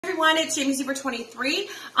Everyone, it's Jamie Zebra 23.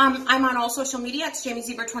 I'm on all social media. It's Jamie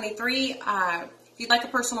Zebra 23. If you'd like a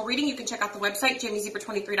personal reading, you can check out the website,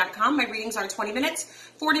 jamiezebra23.com. My readings are 20 minutes,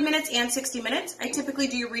 40 minutes, and 60 minutes. I typically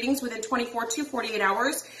do your readings within 24 to 48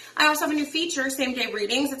 hours. I also have a new feature, same-day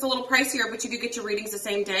readings. It's a little pricier, but you do get your readings the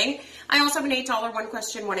same day. I also have an $8 one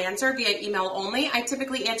question, one answer via email only. I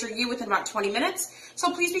typically answer you within about 20 minutes,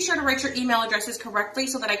 so please be sure to write your email addresses correctly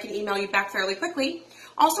so that I can email you back fairly quickly.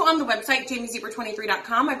 Also on the website,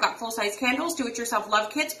 jamiezebra23.com, I've got full-size candles, do-it-yourself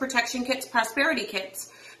love kits, protection kits, prosperity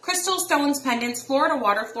kits, crystals, stones, pendants, Florida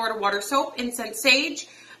water soap, incense sage,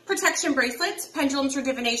 protection bracelets, pendulums for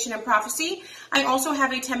divination and prophecy. I also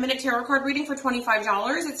have a 10-minute tarot card reading for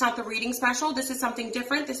 $25. It's not the reading special. This is something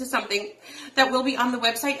different. This is something that will be on the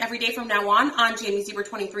website every day from now on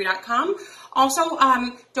jamiezebra23.com. Also,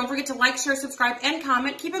 don't forget to like, share, subscribe, and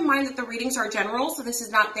comment. Keep in mind that the readings are general, so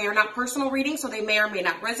they are not personal readings, so they may or may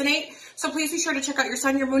not resonate. So please be sure to check out your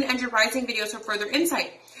sun, your moon, and your rising videos for further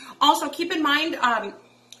insight. Also, keep in mind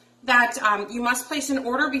that you must place an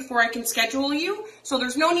order before I can schedule you. So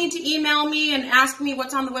there's no need to email me and ask me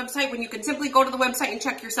what's on the website when you can simply go to the website and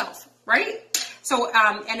check yourself, right? So,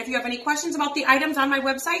 and if you have any questions about the items on my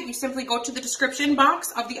website, you simply go to the description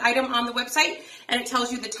box of the item on the website, and it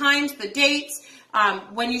tells you the times, the dates,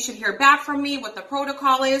 when you should hear back from me, what the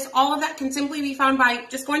protocol is. All of that can simply be found by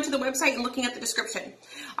just going to the website and looking at the description.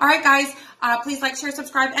 All right, guys, please like, share,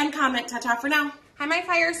 subscribe, and comment. Ta-ta for now. Hi, my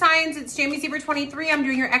fire signs. It's Jamie Zebra 23. I'm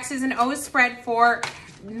doing your X's and O's spread for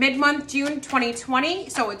mid-month June 2020.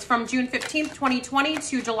 So it's from June 15th, 2020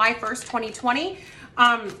 to July 1st, 2020.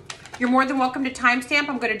 You're more than welcome to timestamp.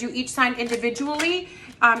 I'm going to do each sign individually.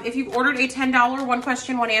 If you've ordered a $10 one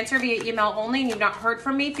question, one answer via email only and you've not heard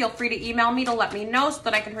from me, feel free to email me to let me know so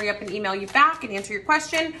that I can hurry up and email you back and answer your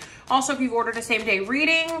question. Also, if you've ordered a same-day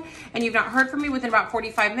reading and you've not heard from me within about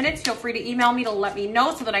 45 minutes, feel free to email me to let me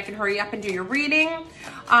know so that I can hurry up and do your reading.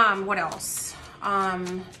 What else?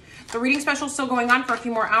 The reading special is still going on for a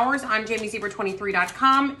few more hours on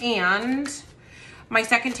jamiezebra23.com, and my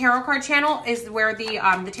second tarot card channel is where the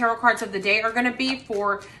tarot cards of the day are going to be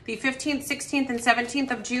for the 15th, 16th, and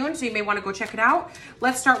 17th of June, so you may want to go check it out.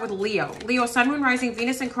 Let's start with Leo. Leo, Sun, Moon, Rising,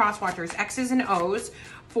 Venus, and Cross Watchers, X's and O's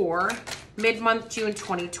for mid-month June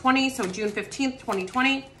 2020, so June 15th,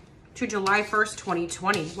 2020 to July 1st,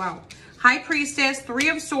 2020. Wow. High Priestess, Three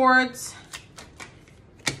of Swords.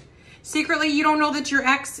 Secretly, you don't know that your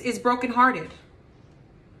ex is brokenhearted.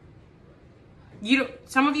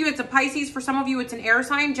 Some of you, it's a Pisces. For some of you, it's an air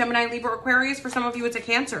sign, Gemini, Libra, Aquarius. For some of you, it's a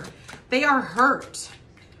Cancer. They are hurt.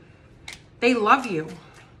 They love you.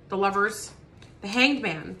 The Lovers, the Hanged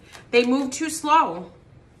Man. They move too slow.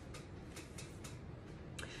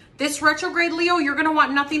 This retrograde, Leo, you're going to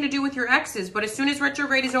want nothing to do with your exes. But as soon as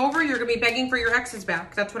retrograde is over, you're going to be begging for your exes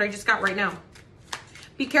back. That's what I just got right now.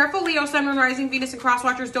 Be careful, Leo, Sun, Moon, Rising, Venus, and Cross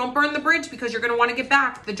Watchers. Don't burn the bridge because you're going to want to get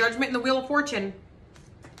back. The Judgment and the Wheel of Fortune.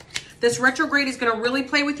 This retrograde is going to really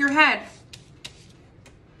play with your head.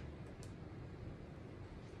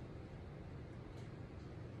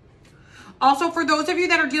 Also, for those of you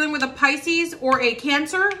that are dealing with a Pisces or a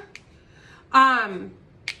Cancer,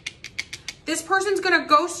 this person's going to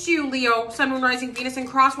ghost you, Leo, Sun, Moon, Rising, Venus, and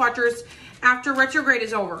Cross Watchers after retrograde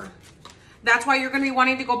is over. That's why you're going to be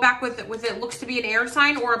wanting to go back with it looks to be an air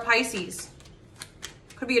sign or a Pisces.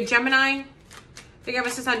 Could be a Gemini. Big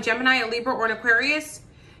emphasis on Gemini, a Libra, or an Aquarius.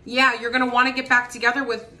 Yeah, you're going to want to get back together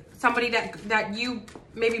with somebody that you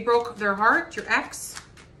maybe broke their heart, your ex.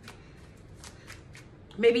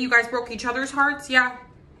 Maybe you guys broke each other's hearts, yeah.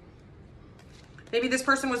 Maybe this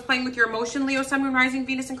person was playing with your emotion, Leo, Sun, Moon, Rising,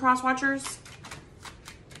 Venus, and Cross Watchers.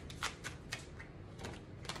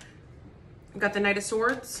 We've got the Knight of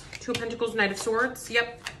Swords, Two of Pentacles, Knight of Swords,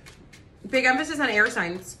 yep. Big emphasis on air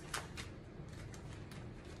signs.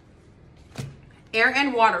 Air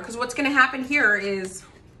and water, because what's going to happen here is,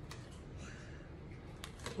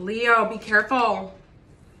 Leo, be careful.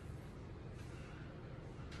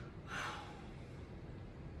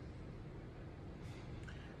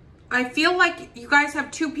 I feel like you guys have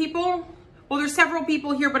two people. Well, there's several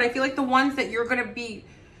people here, but I feel like the ones that you're going to be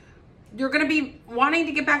wanting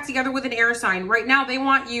to get back together with an air sign. Right now, they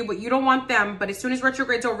want you, but you don't want them. But as soon as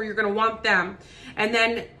retrograde's over, you're going to want them. And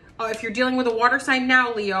then if you're dealing with a water sign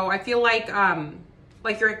now, Leo, I feel like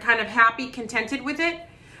you're kind of happy, contented with it.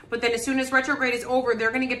 But then as soon as retrograde is over, they're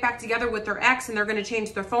going to get back together with their ex and they're going to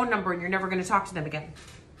change their phone number and you're never going to talk to them again.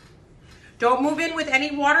 Don't move in with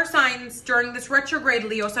any water signs during this retrograde,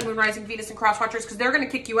 Leo, Sun, Moon, Rising, Venus, and Cross Watchers, because they're going to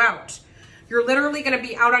kick you out. You're literally going to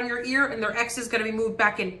be out on your ear and their ex is going to be moved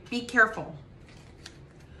back in. Be careful.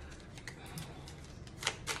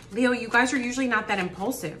 Leo, you guys are usually not that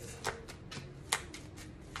impulsive.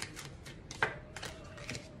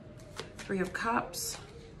 Three of Cups.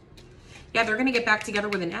 Yeah, they're going to get back together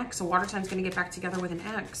with an ex. A water sign's going to get back together with an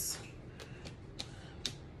ex.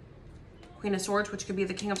 Queen of Swords, which could be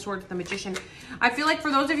the King of Swords, the Magician. I feel like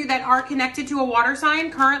for those of you that are connected to a water sign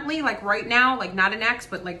currently, like right now, like not an ex,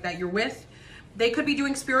 but like that you're with, they could be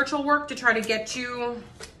doing spiritual work to try to get you...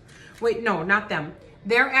 Wait, no, not them.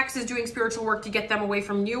 Their ex is doing spiritual work to get them away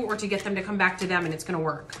from you or to get them to come back to them, and it's going to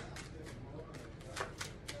work.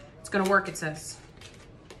 It's going to work, it says.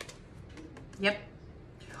 Yep.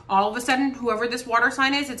 All of a sudden, whoever this water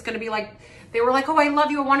sign is, it's going to be like, they were like, oh, I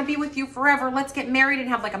love you. I want to be with you forever. Let's get married and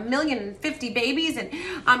have like 1,050 babies. And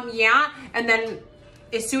yeah. And then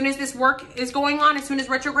as soon as this work is going on, as soon as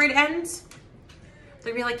retrograde ends,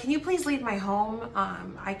 they'll be like, can you please leave my home?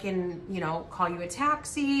 I can, you know, call you a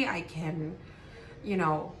taxi. I can, you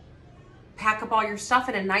know, pack up all your stuff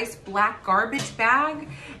in a nice black garbage bag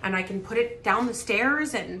and I can put it down the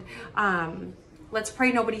stairs and let's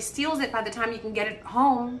pray nobody steals it by the time you can get it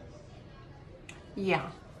home. Yeah.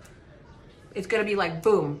 It's going to be like,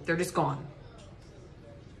 boom, they're just gone.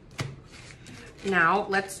 Now,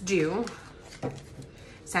 let's do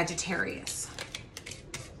Sagittarius.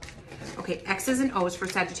 Okay, X's and O's for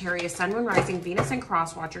Sagittarius, Sun, Moon, Rising, Venus, and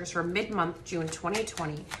Cross Watchers for mid-month, June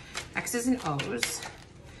 2020. X's and O's,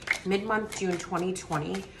 mid-month, June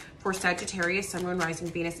 2020 for Sagittarius, Sun, Moon, Rising,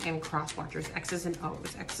 Venus, and Cross Watchers. X's and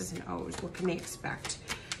O's, X's and O's. What can they expect?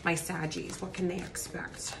 My Saggies, what can they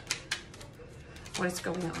expect? What is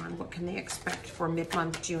going on? What can they expect for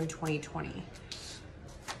mid-month, June 2020?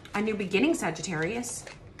 A new beginning, Sagittarius.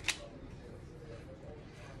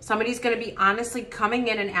 Somebody's going to be honestly coming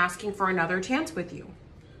in and asking for another chance with you.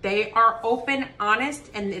 They are open,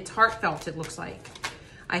 honest, and it's heartfelt, it looks like.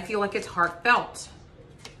 I feel like it's heartfelt.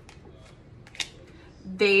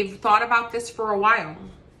 They've thought about this for a while.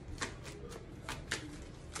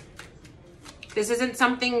 This isn't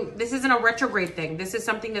something, this isn't a retrograde thing. This is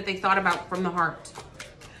something that they thought about from the heart.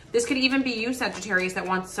 This could even be you, Sagittarius, that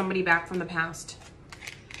wants somebody back from the past.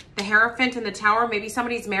 The Hierophant and the Tower, maybe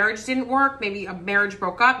somebody's marriage didn't work. Maybe a marriage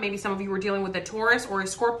broke up. Maybe some of you were dealing with a Taurus or a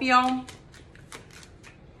Scorpio.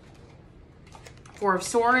 Four of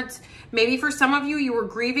Swords. Maybe for some of you, you were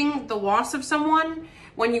grieving the loss of someone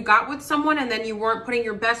when you got with someone and then you weren't putting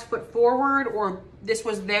your best foot forward, or this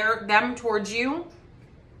was them towards you.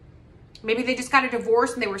 Maybe they just got a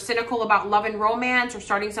divorce and they were cynical about love and romance or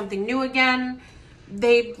starting something new again.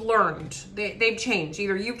 They've learned. They've changed.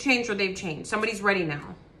 Either you've changed or they've changed. Somebody's ready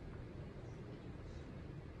now.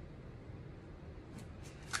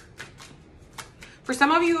 For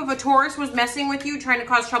some of you, if a Taurus was messing with you, trying to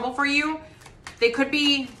cause trouble for you, they could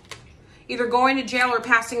be either going to jail or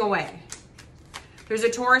passing away. There's a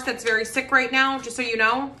Taurus that's very sick right now, just so you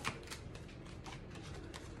know.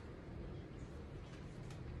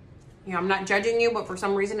 You know, I'm not judging you, but for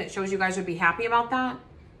some reason it shows you guys would be happy about that.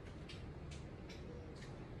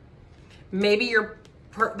 Maybe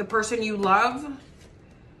the person you love,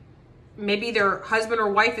 maybe their husband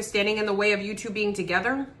or wife is standing in the way of you two being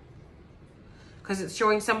together, because it's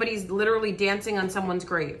showing somebody's literally dancing on someone's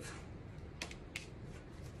grave.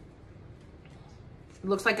 It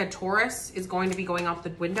looks like a Taurus is going to be going out the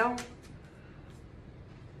window.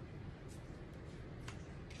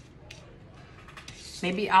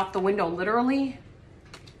 Maybe out the window, literally.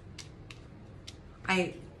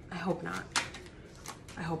 I hope not.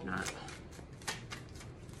 I hope not.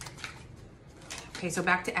 Okay, so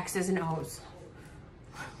back to X's and O's.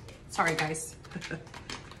 Sorry, guys.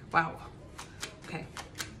 Wow. Okay.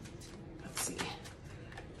 Let's see.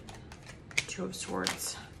 Two of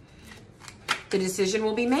Swords. The decision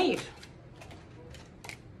will be made.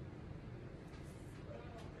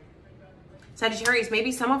 Sagittarius,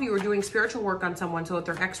 maybe some of you are doing spiritual work on someone so that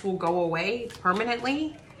their ex will go away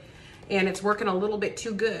permanently, and it's working a little bit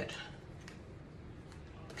too good.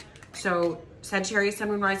 So Sagittarius, Sun,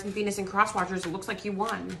 Moon, Rising, Venus, and Cross Watchers, it looks like you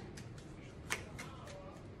won.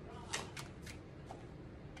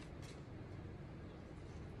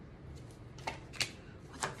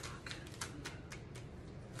 What the fuck?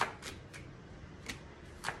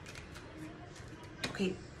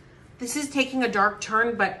 Okay, this is taking a dark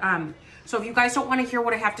turn, but so if you guys don't want to hear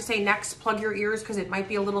what I have to say next, plug your ears, because it might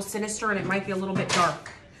be a little sinister and it might be a little bit dark.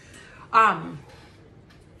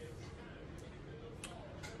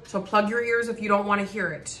 So plug your ears if you don't want to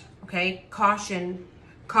hear it, okay? Caution,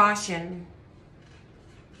 caution.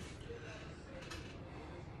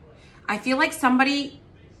 I feel like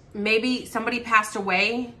maybe somebody passed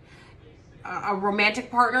away, a romantic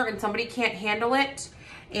partner, and somebody can't handle it.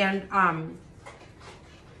 And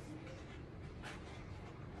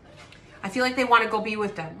I feel like they want to go be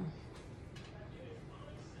with them.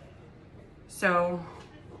 So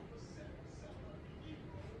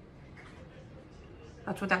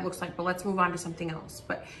That's what that looks like, but let's move on to something else.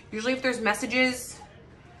 But usually if there's messages,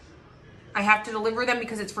 I have to deliver them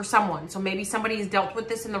because it's for someone. So maybe somebody's dealt with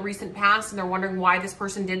this in the recent past and they're wondering why this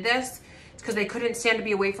person did this. It's because they couldn't stand to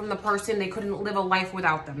be away from the person. They couldn't live a life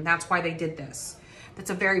without them. That's why they did this. That's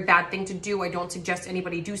a very bad thing to do. I don't suggest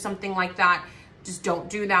anybody do something like that. Just don't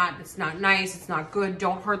do that. It's not nice. It's not good.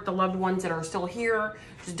 Don't hurt the loved ones that are still here.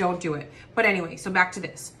 Just don't do it. But anyway, so back to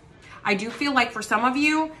this. I do feel like for some of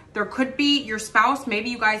you, there could be your spouse. Maybe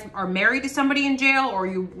you guys are married to somebody in jail, or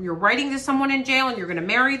you're writing to someone in jail and you're going to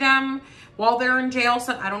marry them while they're in jail.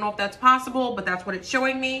 So I don't know if that's possible, but that's what it's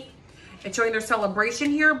showing me. It's showing their celebration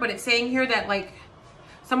here, but it's saying here that like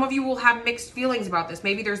some of you will have mixed feelings about this.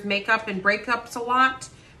 Maybe there's makeup and breakups a lot.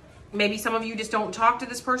 Maybe some of you just don't talk to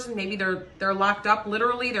this person. Maybe they're locked up,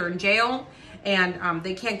 literally, they're in jail, and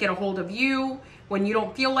they can't get a hold of you when you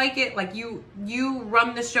don't feel like it. Like you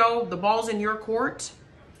run the show, the ball's in your court.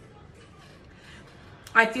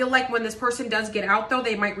 I feel like when this person does get out though,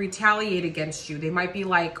 they might retaliate against you. They might be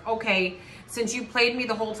like, okay, since you played me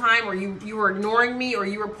the whole time, or you were ignoring me, or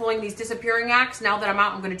you were pulling these disappearing acts, now that I'm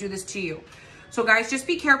out, I'm gonna do this to you. So guys, just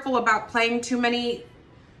be careful about playing too many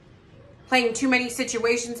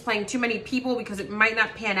situations, playing too many people, because it might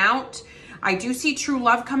not pan out. I do see true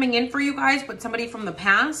love coming in for you guys, but somebody from the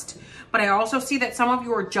past. But I also see that some of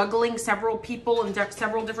you are juggling several people in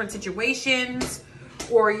several different situations,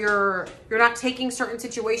 or you're not taking certain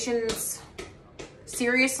situations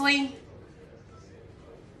seriously.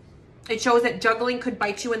 It shows that juggling could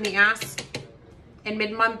bite you in the ass in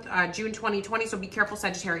mid-month, June 2020, so be careful,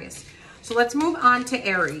 Sagittarius. So let's move on to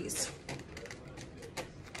Aries.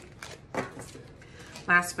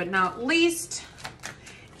 Last but not least,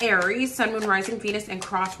 Aries, Sun, Moon, Rising, Venus, and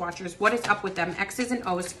Cross Watchers. What is up with them? X's and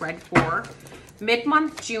O's spread for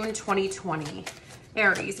mid-month, June 2020.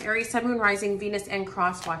 Aries, Sun, Moon, Rising, Venus, and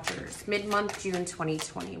Cross Watchers. Mid-month, June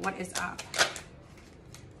 2020. What is up?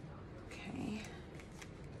 Okay.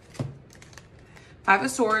 Five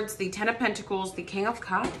of Swords, the Ten of Pentacles, the King of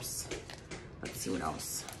Cups. Let's see what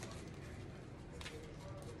else.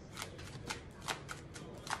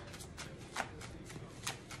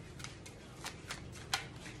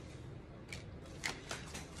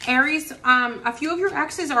 Aries, a few of your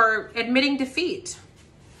exes are admitting defeat.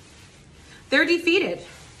 They're defeated.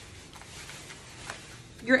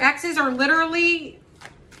 Your exes are literally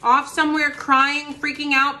off somewhere crying,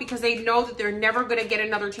 freaking out, because they know that they're never going to get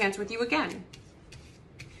another chance with you again.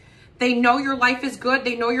 They know your life is good.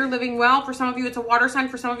 They know you're living well. For some of you, it's a water sign.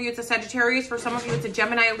 For some of you, it's a Sagittarius. For some of you, it's a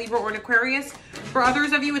Gemini, a Libra, or an Aquarius. For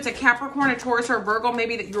others of you, it's a Capricorn, a Taurus, or a Virgo,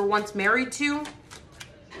 maybe that you were once married to.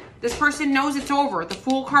 This person knows it's over. The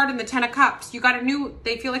Fool card and the Ten of Cups.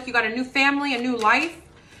 They feel like you got a new family, a new life.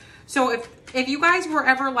 So if you guys were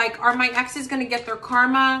ever like, are my exes going to get their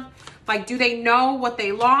karma? Like, do they know what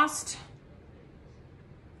they lost?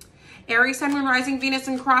 Aries, Sun, Moon, Rising, Venus,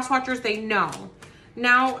 and Cross Watchers, they know.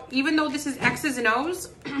 Now, even though this is X's and O's,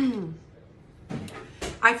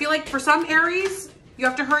 I feel like for some Aries, you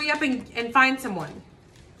have to hurry up and find someone.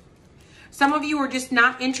 Some of you are just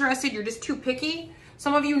not interested. You're just too picky.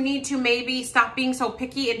 Some of you need to maybe stop being so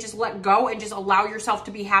picky and just let go and just allow yourself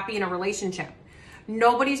to be happy in a relationship.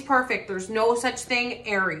 Nobody's perfect. There's no such thing,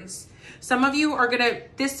 Aries. Some of you are gonna,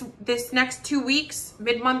 this next 2 weeks,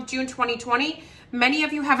 mid-month, June 2020, many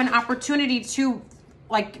of you have an opportunity to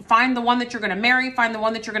like find the one that you're gonna marry, find the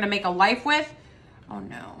one that you're gonna make a life with. Oh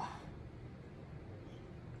no.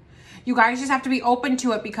 You guys just have to be open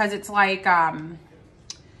to it, because it's like, okay,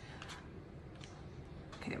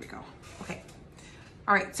 there we go. Okay.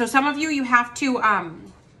 All right, so some of you, you have to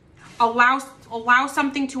allow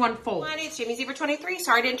something to unfold. It's Jamie Zebra 23.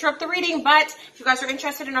 Sorry to interrupt the reading, but if you guys are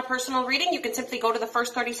interested in a personal reading, you can simply go to the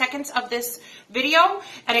first 30 seconds of this video,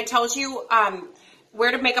 and it tells you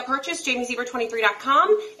where to make a purchase,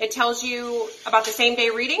 jamiezebra23.com. It tells you about the same day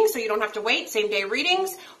reading, so you don't have to wait, same day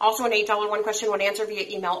readings. Also an $8 one question, one answer via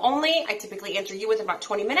email only. I typically answer you within about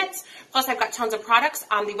 20 minutes. Plus I've got tons of products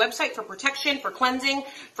on the website for protection, for cleansing,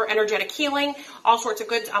 for energetic healing, all sorts of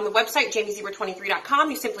goods on the website,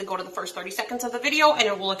 jamiezebra23.com. You simply go to the first 30 seconds of the video and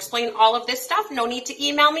it will explain all of this stuff. No need to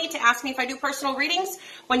email me to ask me if I do personal readings,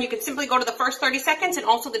 when you can simply go to the first 30 seconds, and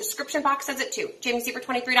also the description box says it too.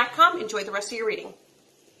 jamiezebra23.com. Enjoy the rest of your reading.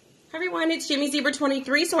 Hi everyone, it's Jamie Zebra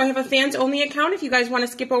 23. So I have a fans only account if you guys want to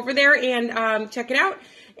skip over there and check it out.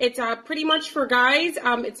 It's pretty much for guys.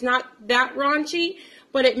 It's not that raunchy,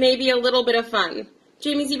 but it may be a little bit of fun.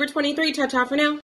 Jamie Zebra 23, ta-ta for now.